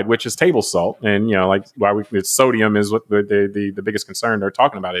chloride, which is table salt. And, sodium is what the biggest concern they're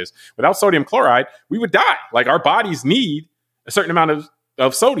talking about is without sodium chloride, we would die. Like our bodies need a certain amount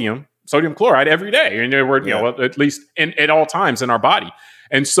of sodium chloride every day. And we're, at least at all times in our body.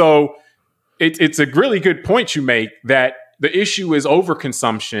 And so it's a really good point you make that the issue is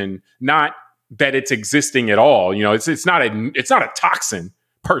overconsumption, not that it's existing at all. It's not a toxin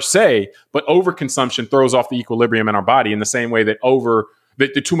per se, but overconsumption throws off the equilibrium in our body in the same way that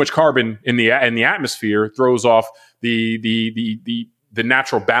the too much carbon in the atmosphere throws off the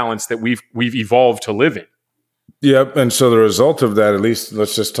natural balance that we've evolved to live in. Yep. And so the result of that, at least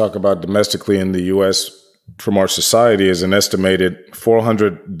let's just talk about domestically in the U.S. from our society, is an estimated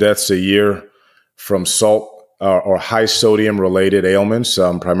 400 deaths a year from salt or high sodium related ailments,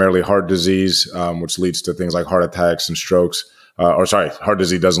 primarily heart disease, which leads to things like heart attacks and strokes. Heart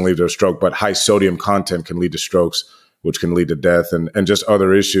disease doesn't lead to a stroke, but high sodium content can lead to strokes, which can lead to death and just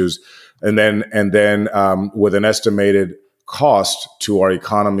other issues. And then with an estimated cost to our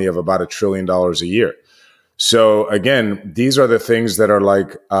economy of about $1 trillion a year. So again, these are the things that are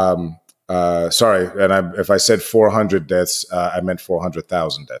like sorry, and if I said 400 deaths, I meant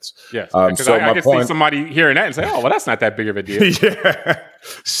 400,000 deaths. Yes, because I could see somebody hearing that and say, "Oh, well, that's not that big of a deal." Yeah.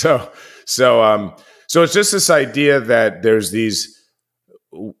 So it's just this idea that there's these,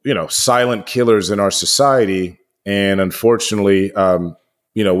 silent killers in our society, and unfortunately,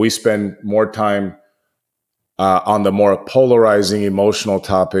 we spend more time on the more polarizing emotional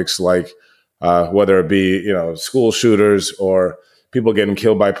topics, like whether it be school shooters or people getting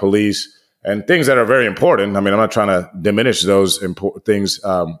killed by police, and things that are very important. I mean, I'm not trying to diminish those important things,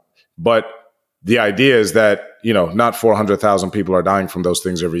 but the idea is that not 400,000 people are dying from those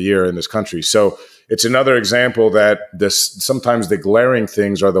things every year in this country. So it's another example that sometimes the glaring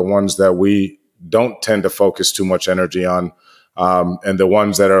things are the ones that we don't tend to focus too much energy on. And the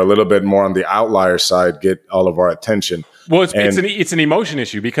ones that are a little bit more on the outlier side get all of our attention. Well, it's an emotion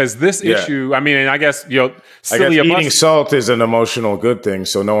issue, because this issue, I mean, and I guess, silly of eating us, salt is an emotional good thing,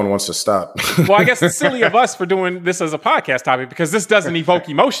 so no one wants to stop. Well, I guess it's silly of us for doing this as a podcast topic, because this doesn't evoke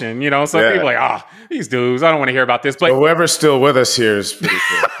emotion, so people are like, these dudes, I don't want to hear about this. But whoever's still with us here is pretty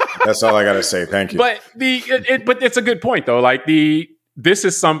cool. That's all I got to say. Thank you. But but it's a good point, though. Like this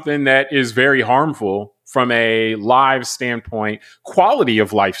is something that is very harmful from a live standpoint, quality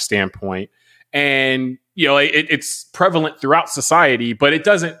of life standpoint. And, it's prevalent throughout society, but it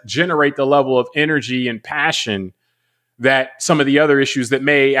doesn't generate the level of energy and passion that some of the other issues that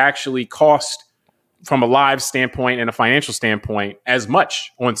may actually cost from a live standpoint and a financial standpoint as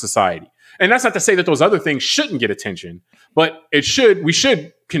much on society. And that's not to say that those other things shouldn't get attention, but we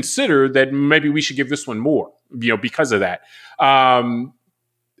should consider that maybe we should give this one more, because of that. And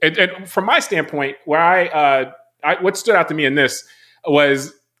from my standpoint, where what stood out to me in this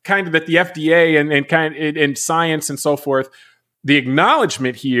was kind of that the FDA and kind of in science and so forth, the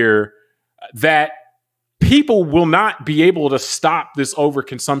acknowledgement here that people will not be able to stop this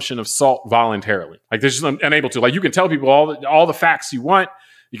overconsumption of salt voluntarily. Like they're just unable to. Like you can tell people all the facts you want.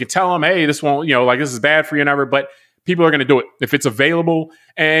 You can tell them, hey, this won't, this is bad for you and ever, but people are going to do it if it's available.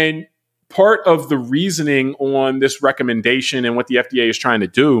 And part of the reasoning on this recommendation and what the FDA is trying to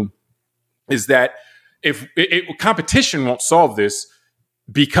do is that if competition won't solve this,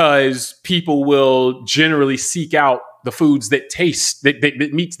 because people will generally seek out the foods that taste that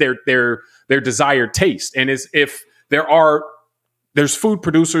meets their desired taste. And if there's food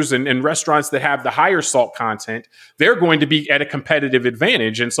producers and restaurants that have the higher salt content, they're going to be at a competitive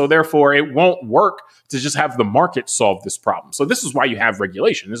advantage. And so therefore it won't work to just have the market solve this problem. So this is why you have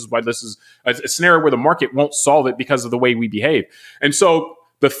regulation. This is why this is a scenario where the market won't solve it because of the way we behave. And so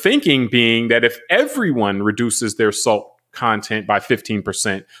the thinking being that if everyone reduces their salt content by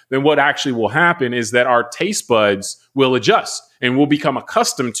 15%, then what actually will happen is that our taste buds will adjust and we'll become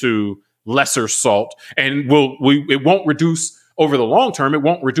accustomed to lesser salt, and it won't reduce over the long term. It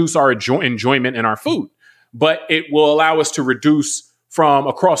won't reduce our enjoyment in our food, but it will allow us to reduce from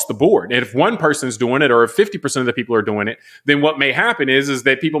across the board. And if one person's doing it, or if 50% of the people are doing it, then what may happen is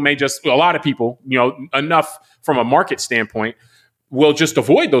that people may a lot of people, enough from a market standpoint, will just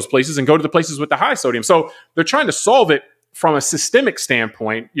avoid those places and go to the places with the high sodium. So they're trying to solve it from a systemic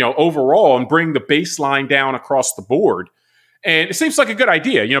standpoint, overall, and bring the baseline down across the board. And it seems like a good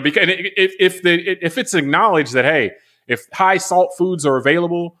idea, because if it's acknowledged that, hey, if high salt foods are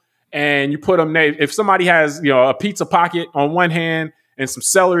available and you put them, if somebody has, a pizza pocket on one hand and some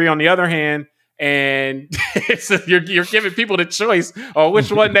celery on the other hand, and you're giving people the choice on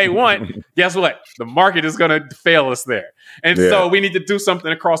which one they want, guess what? The market is going to fail us there. And so we need to do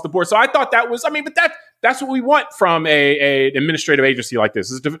something across the board. So I thought that was, but that's what we want from an administrative agency like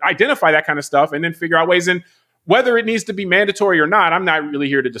this, is to identify that kind of stuff and then figure out ways. And whether it needs to be mandatory or not, I'm not really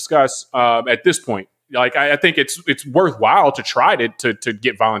here to discuss at this point. Like, I think it's worthwhile to try to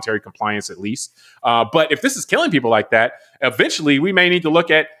get voluntary compliance at least. But if this is killing people like that, eventually we may need to look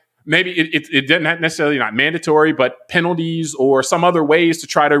at maybe it doesn't necessarily not mandatory, but penalties or some other ways to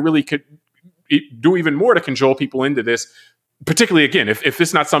try to really do even more to cajole people into this. Particularly, again, if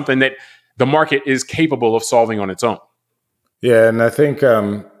it's not something that the market is capable of solving on its own. Yeah, and I think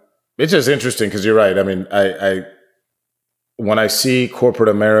it's just interesting because you're right. I mean, I when I see corporate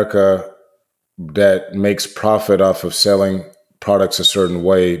America that makes profit off of selling products a certain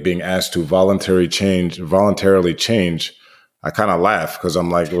way being asked to voluntarily change, I kind of laugh because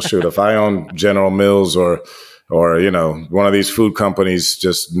I'm like, well, shoot, if I own General Mills or one of these food companies,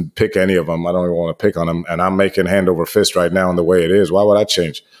 just pick any of them. I don't even want to pick on them. And I'm making hand over fist right now in the way it is. Why would I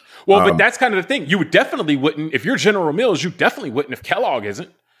change? Well, but that's kind of the thing. You definitely wouldn't, if you're General Mills, you definitely wouldn't if Kellogg isn't.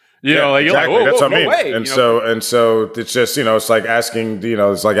 You know, like, exactly. you're like, That's what I mean. No way. And so it's just, it's like asking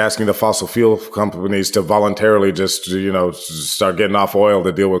the fossil fuel companies to voluntarily just, start getting off oil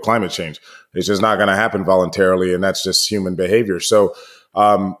to deal with climate change. It's just not going to happen voluntarily. And that's just human behavior. So,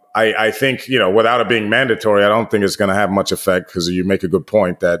 I think, without it being mandatory, I don't think it's going to have much effect, because you make a good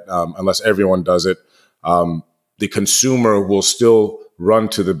point that, unless everyone does it, the consumer will still run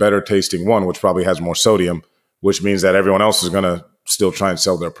to the better tasting one, which probably has more sodium, which means that everyone else is going to still try and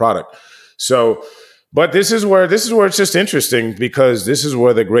sell their product. So, but this is where it's just interesting, because this is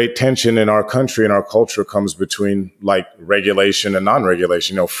where the great tension in our country and our culture comes between like regulation and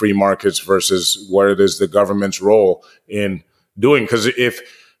non-regulation, free markets versus what it is the government's role in doing. Because if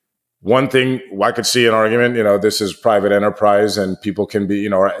one thing I could see an argument, this is private enterprise and people can be,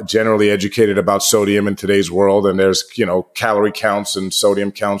 are generally educated about sodium in today's world. And there's, calorie counts and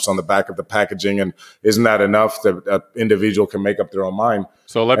sodium counts on the back of the packaging. And isn't that enough that an individual can make up their own mind?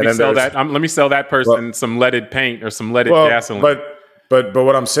 So let me sell that person some leaded paint or some leaded gasoline. But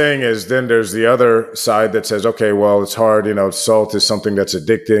what I'm saying is, then there's the other side that says, okay, well, it's hard. Salt is something that's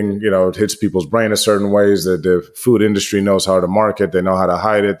addicting. It hits people's brain a certain ways. That the food industry knows how to market. They know how to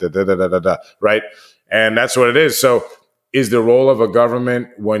hide it. Right? And that's what it is. So, is the role of a government,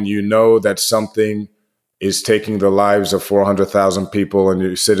 when you know that something is taking the lives of 400,000 people and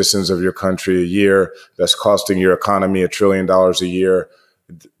your citizens of your country a year, that's costing your economy $1 trillion a year,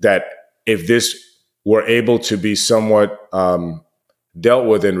 that if this were able to be somewhat dealt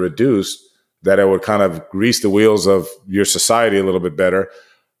with and reduced, that it would kind of grease the wheels of your society a little bit better.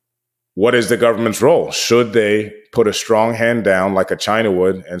 What is the government's role? Should they put a strong hand down like a China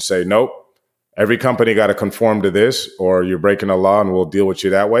would and say, nope, every company got to conform to this, or you're breaking the law and we'll deal with you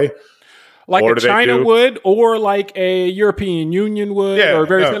that way? Like a China would, or like a European Union would,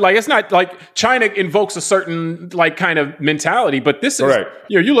 or like, it's not like China invokes a certain like kind of mentality, but this is,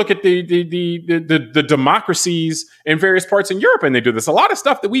 you look at the democracies in various parts in Europe and they do this. A lot of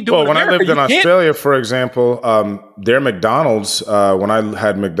stuff that we do in America. When I lived in Australia, for example, their McDonald's, when I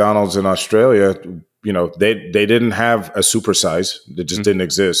had McDonald's in Australia, they didn't have a supersize. It just didn't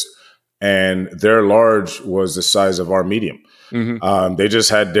exist. And their large was the size of our medium. Mm-hmm. They just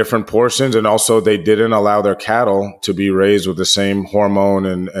had different portions, and also they didn't allow their cattle to be raised with the same hormone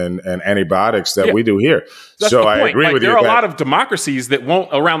and antibiotics that we do here. That's so I agree with you. There are a lot of democracies that won't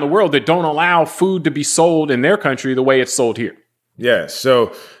around the world that don't allow food to be sold in their country the way it's sold here. Yeah.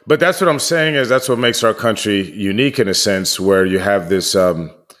 So, but that's what I'm saying is that's what makes our country unique in a sense, where you have this kind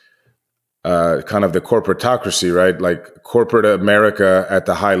of the corporatocracy, right? Like corporate America at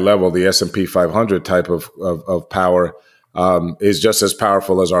the high level, the S&P 500 type of power. Is just as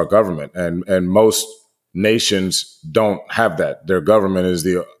powerful as our government. And most nations don't have that. Their government is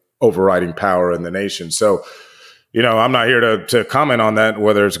the overriding power in the nation. So, I'm not here to comment on that,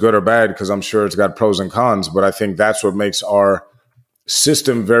 whether it's good or bad, because I'm sure it's got pros and cons. But I think that's what makes our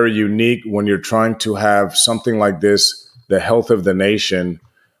system very unique when you're trying to have something like this, the health of the nation,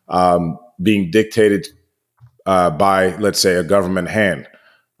 being dictated by, let's say, a government hand.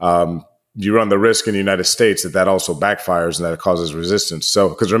 You run the risk in the United States that also backfires and that it causes resistance. So,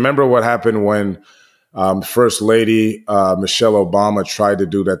 because remember what happened when First Lady Michelle Obama tried to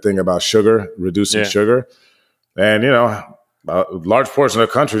do that thing about sugar, reducing sugar. And, a large portion of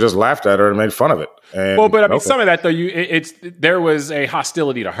the country just laughed at her and made fun of it. And, but I mean, some of that, though, there was a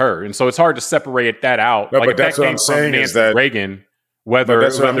hostility to her. And so it's hard to separate that out. No, like, but that's what I'm saying is that Reagan,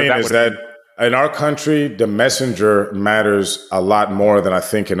 that's what I mean is that in our country, the messenger matters a lot more than I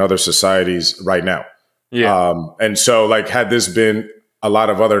think in other societies right now. Yeah. And so, like, had this been a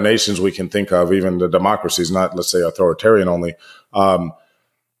lot of other nations we can think of, even the democracies, not, let's say, authoritarian only, I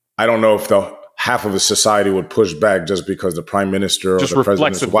don't know if half of the society would push back just because the prime minister or the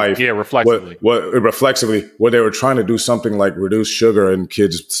president's wife. Yeah, reflexively. Reflexively, where they were trying to do something like reduce sugar in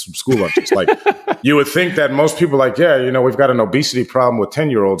kids' school lunches. Like, you would think that most people like, we've got an obesity problem with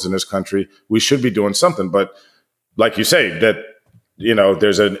 10-year-olds in this country. We should be doing something. But like you say, that,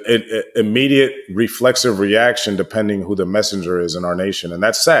 there's an immediate reflexive reaction depending who the messenger is in our nation. And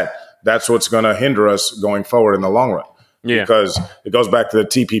that's sad. That's what's going to hinder us going forward in the long run. Yeah. Because it goes back to the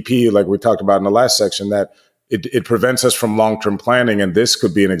TPP, like we talked about in the last section, that it prevents us from long-term planning. And this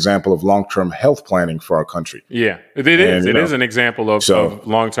could be an example of long-term health planning for our country. Yeah, it is. It is an example of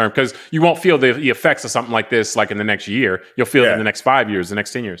long-term, because you won't feel the effects of something like this like in the next year. You'll feel it in the next 5 years, the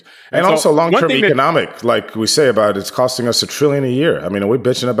next 10 years. And so also long-term economic, like we say about it's costing us $1 trillion a year. I mean, are we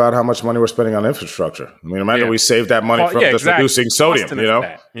bitching about how much money we're spending on infrastructure? I mean, imagine we save that money from just reducing sodium,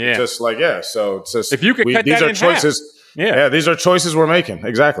 Just like, so it's just, if you could cut these that are in choices. Half. Yeah, these are choices we're making.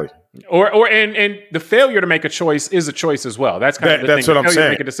 Exactly. And the failure to make a choice is a choice as well. That's kind of the that's thing. What I'm saying.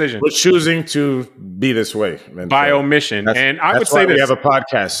 To make a decision. We're choosing to be this way by omission. And I would say we have a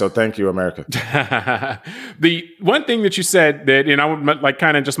podcast. So thank you, America. The one thing that you said that, and I would like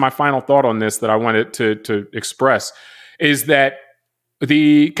kind of just my final thought on this that I wanted to express is that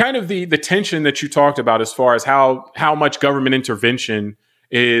the kind of the tension that you talked about as far as how much government intervention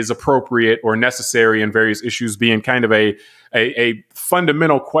is appropriate or necessary in various issues being kind of a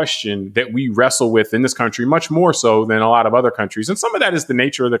fundamental question that we wrestle with in this country, much more so than a lot of other countries. And some of that is the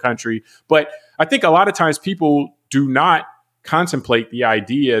nature of the country. But I think a lot of times people do not contemplate the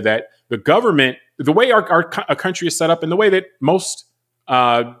idea that the government, the way our country is set up and the way that most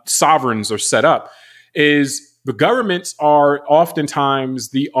sovereigns are set up is the governments are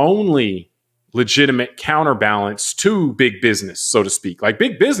oftentimes the only legitimate counterbalance to big business, so to speak. Like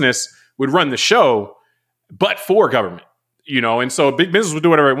big business would run the show, but for government, and so big business would do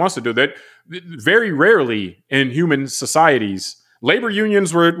whatever it wants to do. That very rarely in human societies, labor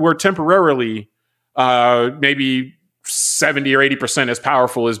unions were temporarily maybe 70 or 80% as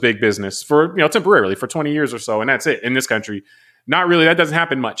powerful as big business for, temporarily for 20 years or so. And that's it in this country. Not really. That doesn't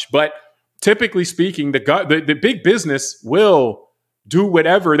happen much, but typically speaking, the big business will do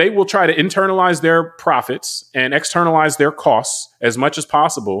whatever. They will try to internalize their profits and externalize their costs as much as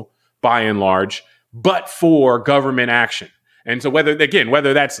possible, by and large, but for government action. And so whether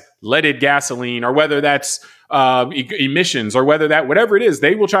that's leaded gasoline or whether that's emissions or whatever it is,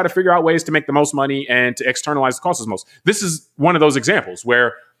 they will try to figure out ways to make the most money and to externalize the costs as most. This is one of those examples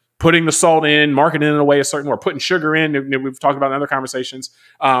where putting the salt in, marketing it in a way a certain way, or putting sugar in, we've talked about in other conversations.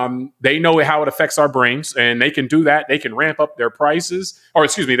 They know how it affects our brains, and they can do that. They can ramp up their prices, or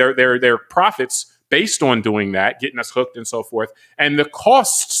excuse me, their profits based on doing that, getting us hooked and so forth. And the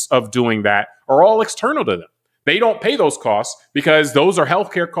costs of doing that are all external to them. They don't pay those costs because those are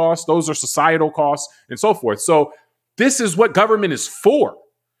healthcare costs, those are societal costs, and so forth. So this is what government is for,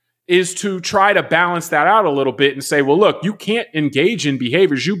 is to try to balance that out a little bit and say, well, look, you can't engage in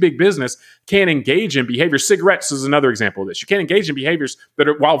behaviors. You big business can't engage in behaviors. Cigarettes is another example of this. You can't engage in behaviors that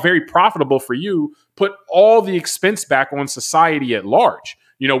are, while very profitable for you, put all the expense back on society at large.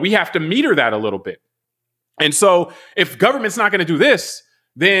 We have to meter that a little bit. And so if government's not going to do this,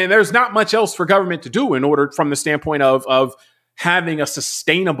 then there's not much else for government to do in order from the standpoint of having a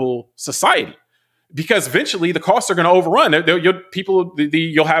sustainable society. Because eventually the costs are going to overrun.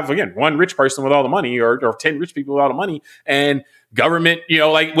 You'll have, again, one rich person with all the money or 10 rich people with all the money, and government,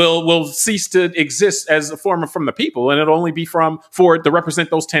 will cease to exist as a form from the people, and it'll only be to represent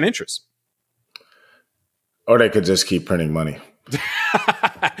those 10 interests. Or they could just keep printing money.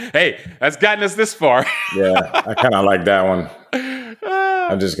 Hey, that's gotten us this far. Yeah, I kind of like that one.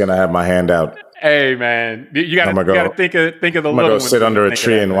 I'm just going to have my hand out. Hey, man, you got to think of the little. I'm going to go sit under a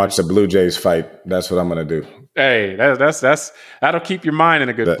tree and watch the Blue Jays fight. That's what I'm going to do. Hey, that'll keep your mind in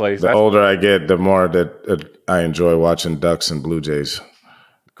a good place. The older I get, the more that I enjoy watching Ducks and Blue Jays.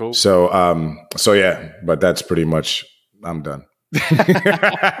 Cool. So yeah, but that's pretty much, I'm done. We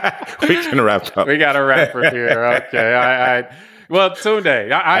can wrap up. We got to wrap up here. Okay. Well,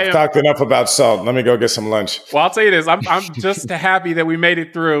 Tunde, I've talked enough about salt. Let me go get some lunch. Well, I'll tell you this. I'm just happy that we made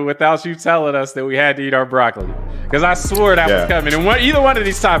it through without you telling us that we had to eat our broccoli. Because I swore that was coming. And either one of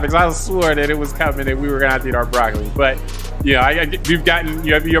these topics, I swore that it was coming and we were going to have to eat our broccoli. But, you're more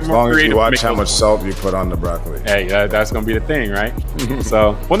creative. As long as you watch how much salt you put on the broccoli. Hey, that's going to be the thing, right?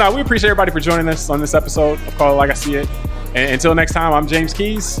 So, we appreciate everybody for joining us on this episode of Call It Like I See It. And until next time, I'm James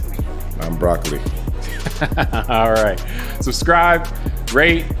Keys. I'm Broccoli. All right. Subscribe,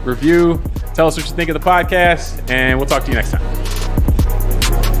 rate, review, tell us what you think of the podcast, and we'll talk to you next time.